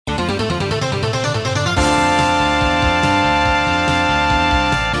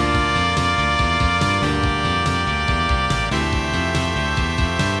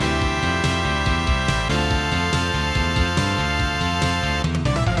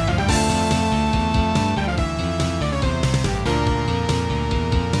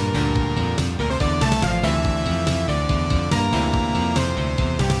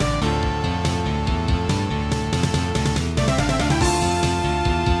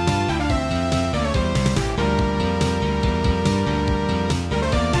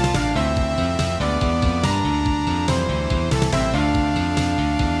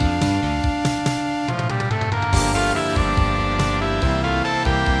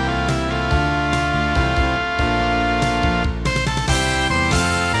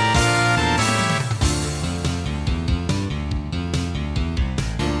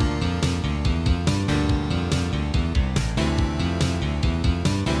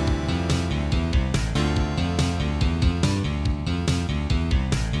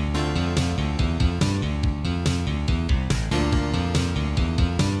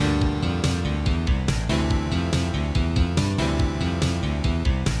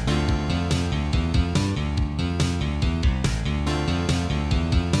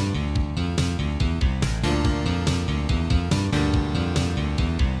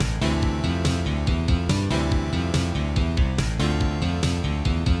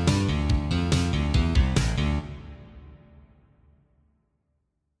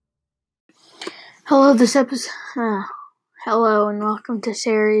Hello, this episode. Hello, and welcome to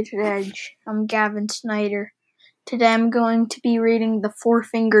Serrated Edge. I'm Gavin Snyder. Today I'm going to be reading The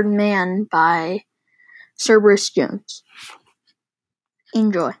Four-Fingered Man by Cerberus Jones.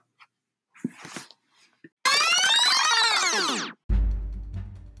 Enjoy.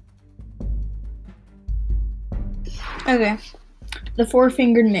 Okay. The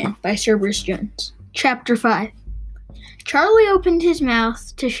Four-Fingered Man by Cerberus Jones. Chapter 5. Charlie opened his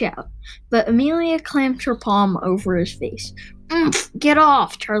mouth to shout, but Amelia clamped her palm over his face. Get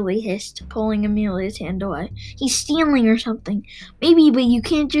off, Charlie hissed, pulling Amelia's hand away. He's stealing or something. Maybe, but you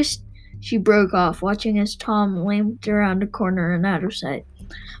can't just... She broke off, watching as Tom limped around a corner and out of sight.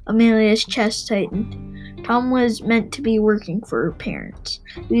 Amelia's chest tightened. Tom was meant to be working for her parents.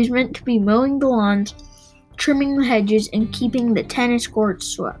 He was meant to be mowing the lawns, trimming the hedges, and keeping the tennis courts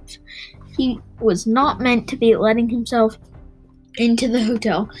swept. He was not meant to be letting himself into the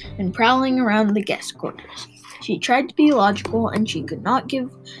hotel and prowling around the guest quarters. She tried to be logical, and she could not give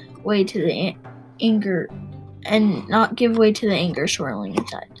way to the anger swirling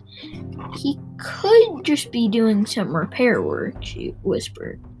inside. He could just be doing some repair work, she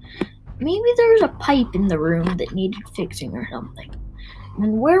whispered. Maybe there was a pipe in the room that needed fixing or something.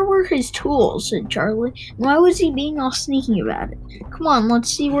 And where were his tools, said Charlie. And why was he being all sneaky about it? Come on, let's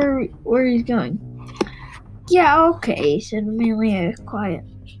see where he's going. Yeah, okay, said Amelia.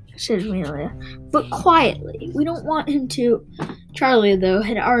 But quietly. We don't want him to... Charlie, though,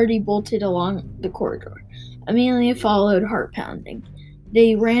 had already bolted along the corridor. Amelia followed, heart pounding.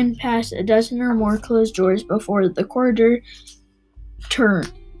 They ran past a dozen or more closed doors before the corridor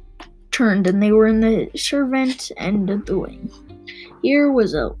turned, and they were in the servants' end of the wing. Here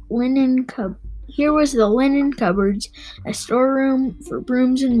was the linen cupboards, a storeroom for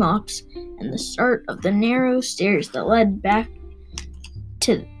brooms and mops, and the start of the narrow stairs that led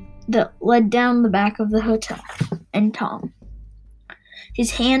down the back of the hotel. And Tom.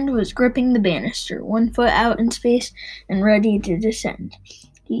 His hand was gripping the banister, one foot out in space and ready to descend.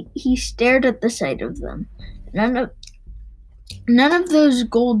 He stared at the sight of them. None of those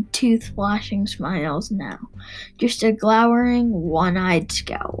gold-tooth flashing smiles now, just a glowering, one-eyed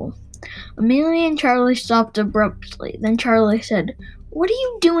scowl. Amelia and Charlie stopped abruptly. Then Charlie said, "What are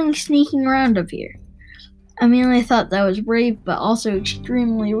you doing sneaking around up here?" Amelia thought that was brave, but also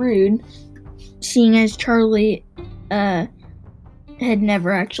extremely rude, seeing as Charlie had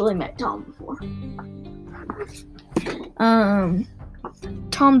never actually met Tom before.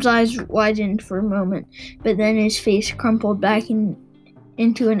 Tom's eyes widened for a moment, but then his face crumpled back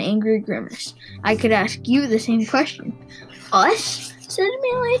into an angry grimace. I could ask you the same question. Us? Said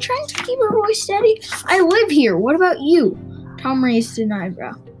Amelia, trying to keep her voice steady. I live here. What about you? Tom raised an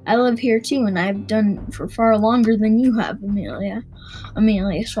eyebrow. I live here too, and I've done for far longer than you have, Amelia.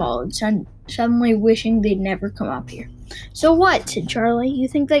 Amelia swallowed, suddenly wishing they'd never come up here. So what? Said Charlie. You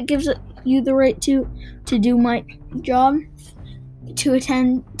think that gives you the right to do my job? To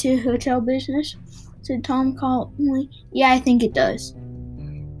attend to hotel business? Said Tom calmly. Yeah, I think it does.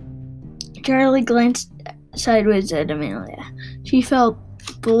 Charlie glanced sideways at Amelia. She felt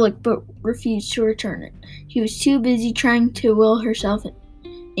the look but refused to return it. She was too busy trying to will herself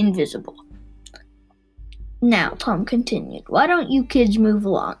invisible. Now, Tom continued, why don't you kids move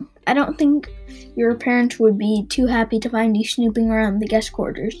along? I don't think your parents would be too happy to find you snooping around the guest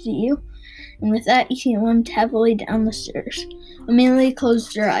quarters, do you? And with that, he limped heavily down the stairs. Amelia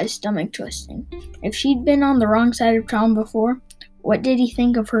closed her eyes, stomach twisting. If she'd been on the wrong side of Tom before, what did he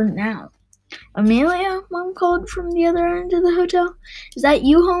think of her now? Amelia, Mom called from the other end of the hotel. Is that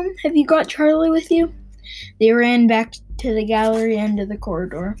you home? Have you got Charlie with you? They ran back to the gallery end of the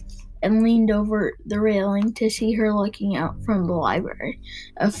corridor and leaned over the railing to see her looking out from the library,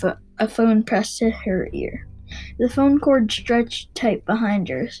 a phone pressed to her ear. The phone cord stretched tight behind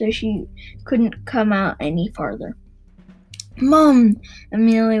her, so she couldn't come out any farther. Mom!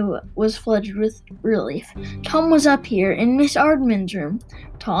 Amelia was flooded with relief. Tom was up here, in Miss Ardman's room.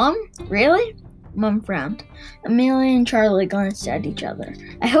 Tom? Really? Mom frowned. Amelia and Charlie glanced at each other.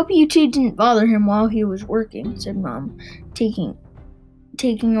 I hope you two didn't bother him while he was working, said Mom, taking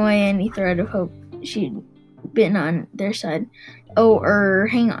away any thread of hope she'd been on their side.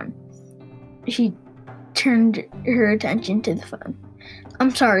 Hang on. She turned her attention to the phone.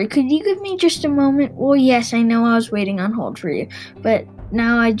 I'm sorry, could you give me just a moment? Well, yes, I know I was waiting on hold for you, but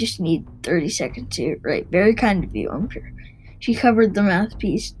now I just need 30 seconds to write. Very kind of you, I'm sure. She covered the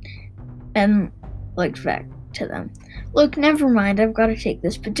mouthpiece and looked back to them. Look, never mind, I've got to take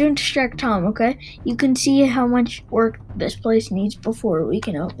this, but don't distract Tom, okay? You can see how much work this place needs before we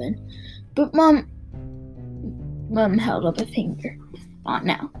can open. But Mom held up a finger. Not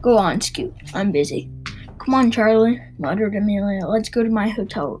now. Go on, Scoot. I'm busy. Come on, Charlie, muttered Amelia. Let's go to my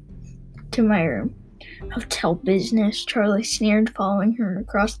room. Hotel business, Charlie sneered, following her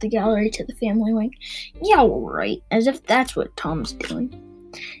across the gallery to the family wing. Yeah, all right, as if that's what Tom's doing.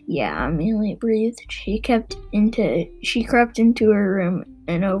 Yeah, Amelia breathed. She crept into her room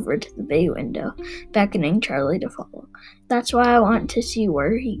and over to the bay window, beckoning Charlie to follow. That's why I want to see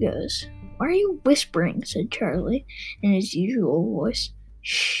where he goes. Why are you whispering? Said Charlie in his usual voice.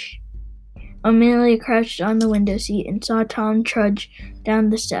 Shh. Amelia crouched on the window seat and saw Tom trudge down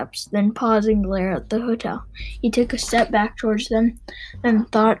the steps, then pause and glare at the hotel. He took a step back towards them, then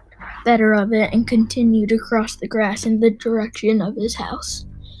thought better of it and continued across the grass in the direction of his house.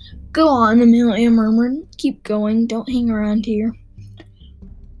 Go on, Amelia murmured. Keep going. Don't hang around here.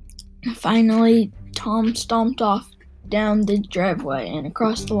 Finally, Tom stomped off down the driveway and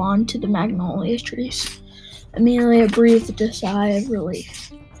across the lawn to the magnolia trees. Amelia breathed a sigh of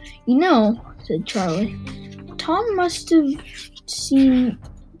relief. You know, said Charlie, Tom must have seen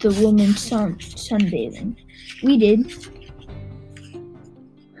the woman sunbathing. We did.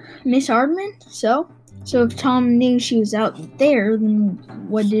 Miss Hardman? So if Tom knew she was out there, then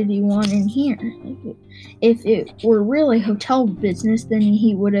what did he want in here? If it were really hotel business, then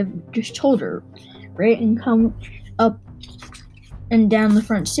he would have just told her, right? And come up and down the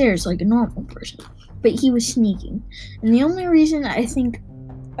front stairs like a normal person. But he was sneaking. And the only reason I think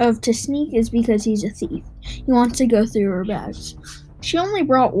of to sneak is because he's a thief. He wants to go through her bags. She only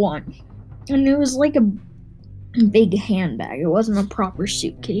brought one. And it was like a big handbag. It wasn't a proper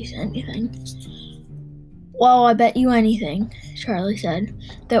suitcase or anything. Well, I bet you anything, Charlie said,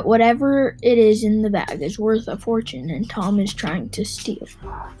 that whatever it is in the bag is worth a fortune and Tom is trying to steal.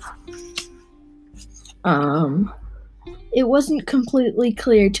 It wasn't completely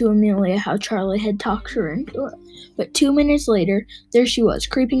clear to Amelia how Charlie had talked her into it, but 2 minutes later, there she was,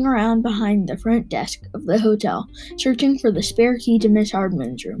 creeping around behind the front desk of the hotel, searching for the spare key to Miss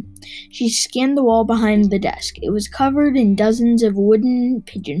Hardman's room. She scanned the wall behind the desk. It was covered in dozens of wooden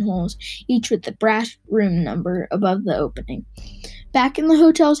pigeonholes, each with the brass room number above the opening. Back in the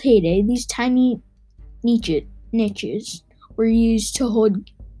hotel's heyday, these tiny niches were used to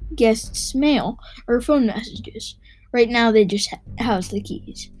hold guests' mail or phone messages. Right now, they just housed the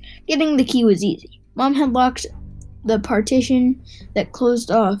keys. Getting the key was easy. Mom had locked the partition that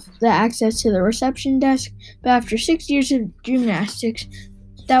closed off the access to the reception desk, but after 6 years of gymnastics,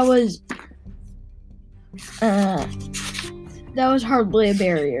 that was hardly a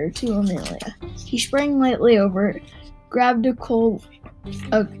barrier to Amelia. She sprang lightly over it, grabbed the cold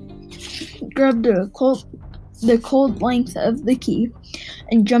length of the key,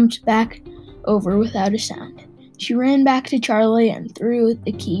 and jumped back over without a sound. She ran back to Charlie and threw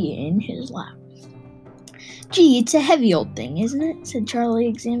the key in his lap. Gee, it's a heavy old thing, isn't it? Said Charlie,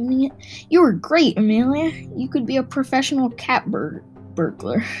 examining it. You were great, Amelia. You could be a professional cat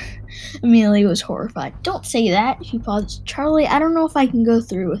burglar. Amelia was horrified. Don't say that, she paused. Charlie, I don't know if I can go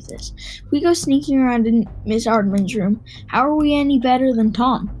through with this. If we go sneaking around in Miss Hardman's room, how are we any better than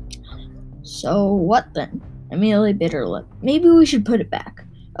Tom? So what then? Amelia bit her lip. Maybe we should put it back.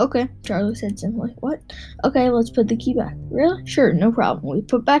 Okay, Charlie said simply. What? Okay, let's put the key back. Really? Sure, no problem. We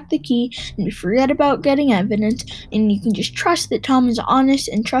put back the key, and we forget about getting evidence, and you can just trust that Tom is honest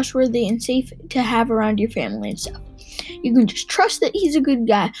and trustworthy and safe to have around your family and stuff. You can just trust that he's a good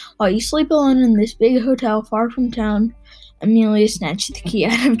guy while you sleep alone in this big hotel far from town. Amelia snatched the key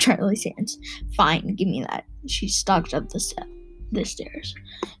out of Charlie's hands. Fine, give me that. She stalked up the stairs.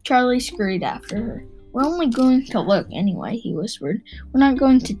 Charlie scurried after her. We're only going to look anyway, he whispered. We're not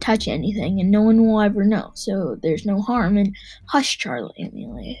going to touch anything, and no one will ever know, so there's no harm. And hush, Charlie,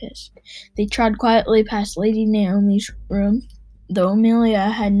 Amelia hissed. They trod quietly past Lady Naomi's room, though Amelia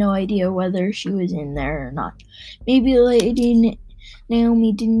had no idea whether she was in there or not. Maybe Lady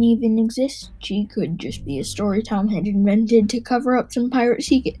Naomi didn't even exist. She could just be a story Tom had invented to cover up some pirate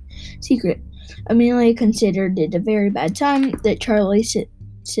secret. Amelia considered it a very bad time that Charlie's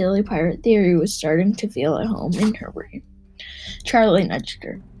silly pirate theory was starting to feel at home in her brain. Charlie nudged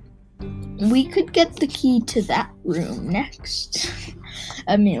her. We could get the key to that room next.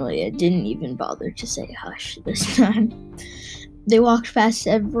 Amelia didn't even bother to say hush this time. They walked past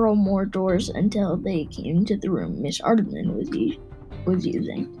several more doors until they came to the room Miss Hardman was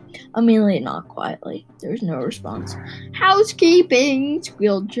using. Amelia knocked quietly. There was no response. Housekeeping!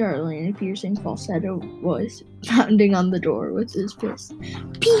 Squealed Charlie in a piercing falsetto voice, pounding on the door with his fist.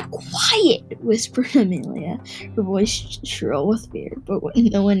 Be quiet! Whispered Amelia, her voice shrill with fear. But when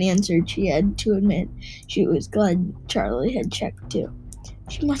no one answered, she had to admit she was glad Charlie had checked too.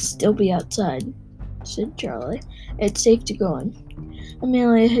 She must still be outside, said Charlie. It's safe to go in.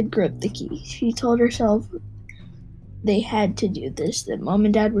 Amelia had gripped the key. She told herself they had to do this, that Mom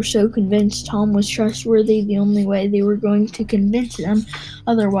and Dad were so convinced Tom was trustworthy. The only way they were going to convince them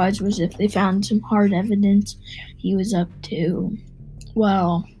otherwise was if they found some hard evidence he was up to,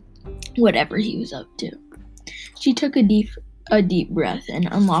 well, whatever he was up to. She took a deep breath and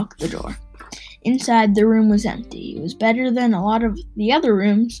unlocked the door. Inside, the room was empty. It was better than a lot of the other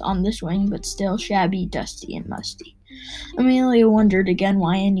rooms on this wing, but still shabby, dusty, and musty. Amelia wondered again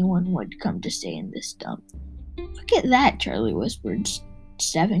why anyone would come to stay in this dump. "Look at that," Charlie whispered,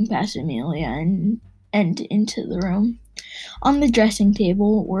 stepping past Amelia and into the room. On the dressing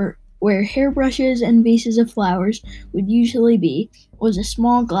table, where hairbrushes and vases of flowers would usually be, was a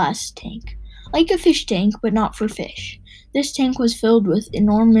small glass tank. Like a fish tank, but not for fish. This tank was filled with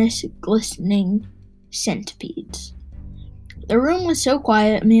enormous, glistening centipedes. The room was so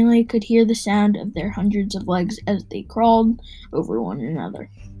quiet, Amelia could hear the sound of their hundreds of legs as they crawled over one another.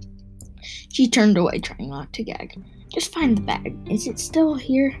 She turned away, trying not to gag. "Just find the bag. Is it still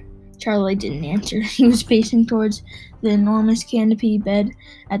here?" Charlie didn't answer. He was pacing towards the enormous canopy bed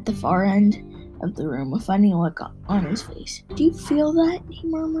at the far end of the room, a funny look on his face. "Do you feel that?" he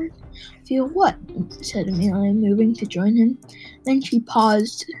murmured. "Feel what?" said Amelia, moving to join him. Then she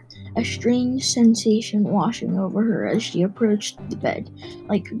paused, a strange sensation washing over her as she approached the bed,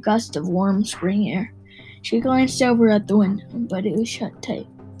 like a gust of warm spring air. She glanced over at the window, but it was shut tight.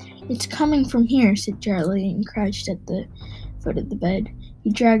 "It's coming from here," said Charlie, and crouched at the foot of the bed.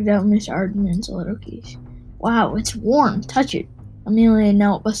 He dragged out Miss Arden's little case. "Wow, it's warm. Touch it." Amelia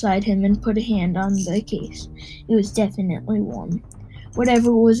knelt beside him and put a hand on the case. It was definitely warm.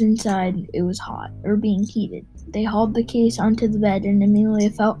 Whatever was inside, it was hot, or being heated. They hauled the case onto the bed, and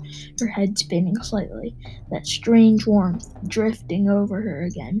Amelia felt her head spinning slightly, that strange warmth drifting over her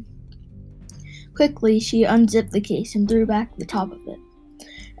again. Quickly, she unzipped the case and threw back the top of it.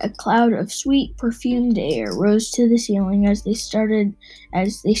 A cloud of sweet, perfumed air rose to the ceiling as they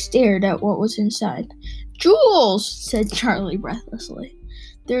stared at what was inside. "Jewels!" said Charlie breathlessly.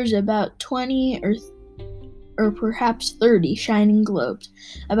 "There's about 20 or perhaps 30 shining globes,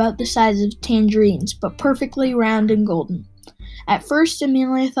 about the size of tangerines, but perfectly round and golden." At first,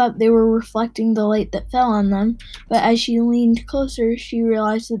 Amelia thought they were reflecting the light that fell on them, but as she leaned closer, she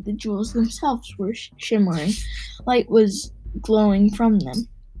realized that the jewels themselves were shimmering. Light was glowing from them.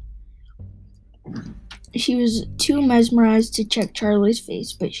 She was too mesmerized to check Charlie's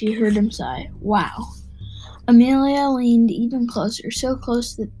face, but she heard him sigh. "Wow." Amelia leaned even closer, so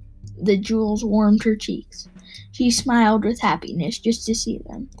close that the jewels warmed her cheeks. She smiled with happiness just to see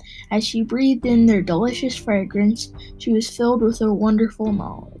them. As she breathed in their delicious fragrance, she was filled with a wonderful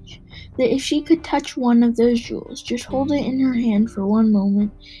knowledge that if she could touch one of those jewels, just hold it in her hand for one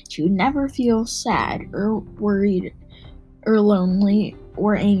moment, she would never feel sad or worried or lonely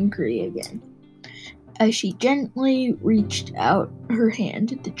or angry again. As she gently reached out her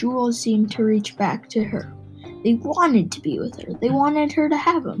hand, the jewels seemed to reach back to her. They wanted to be with her. They wanted her to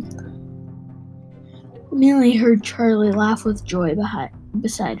have them. Amelia heard Charlie laugh with joy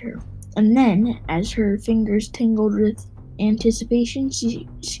beside her. And then, as her fingers tingled with anticipation,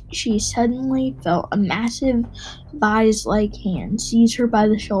 she suddenly felt a massive, vise-like hand seize her by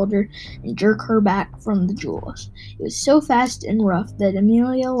the shoulder and jerk her back from the jewels. It was so fast and rough that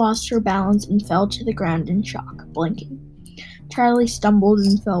Amelia lost her balance and fell to the ground in shock, blinking. Charlie stumbled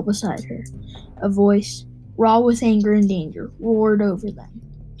and fell beside her. A voice, raw with anger and danger, roared over them.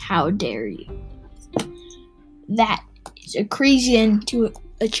 "How dare you!" That is a crazy end to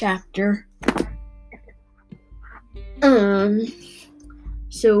a chapter.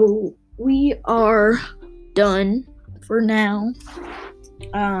 So we are done for now.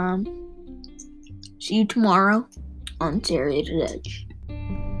 See you tomorrow on Serrated Edge.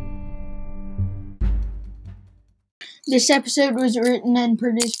 This episode was written and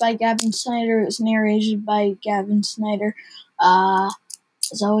produced by Gavin Snyder. It was narrated by Gavin Snyder.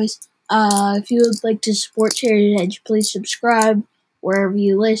 As always, if you would like to support Serrated Edge, please subscribe wherever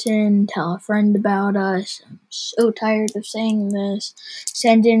you listen. Tell a friend about us. I'm so tired of saying this.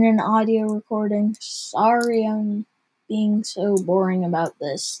 Send in an audio recording. Sorry I'm being so boring about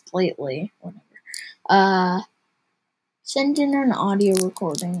this lately. Whatever. Send in an audio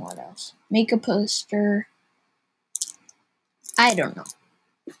recording. What else? Make a poster. I don't know.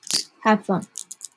 Have fun.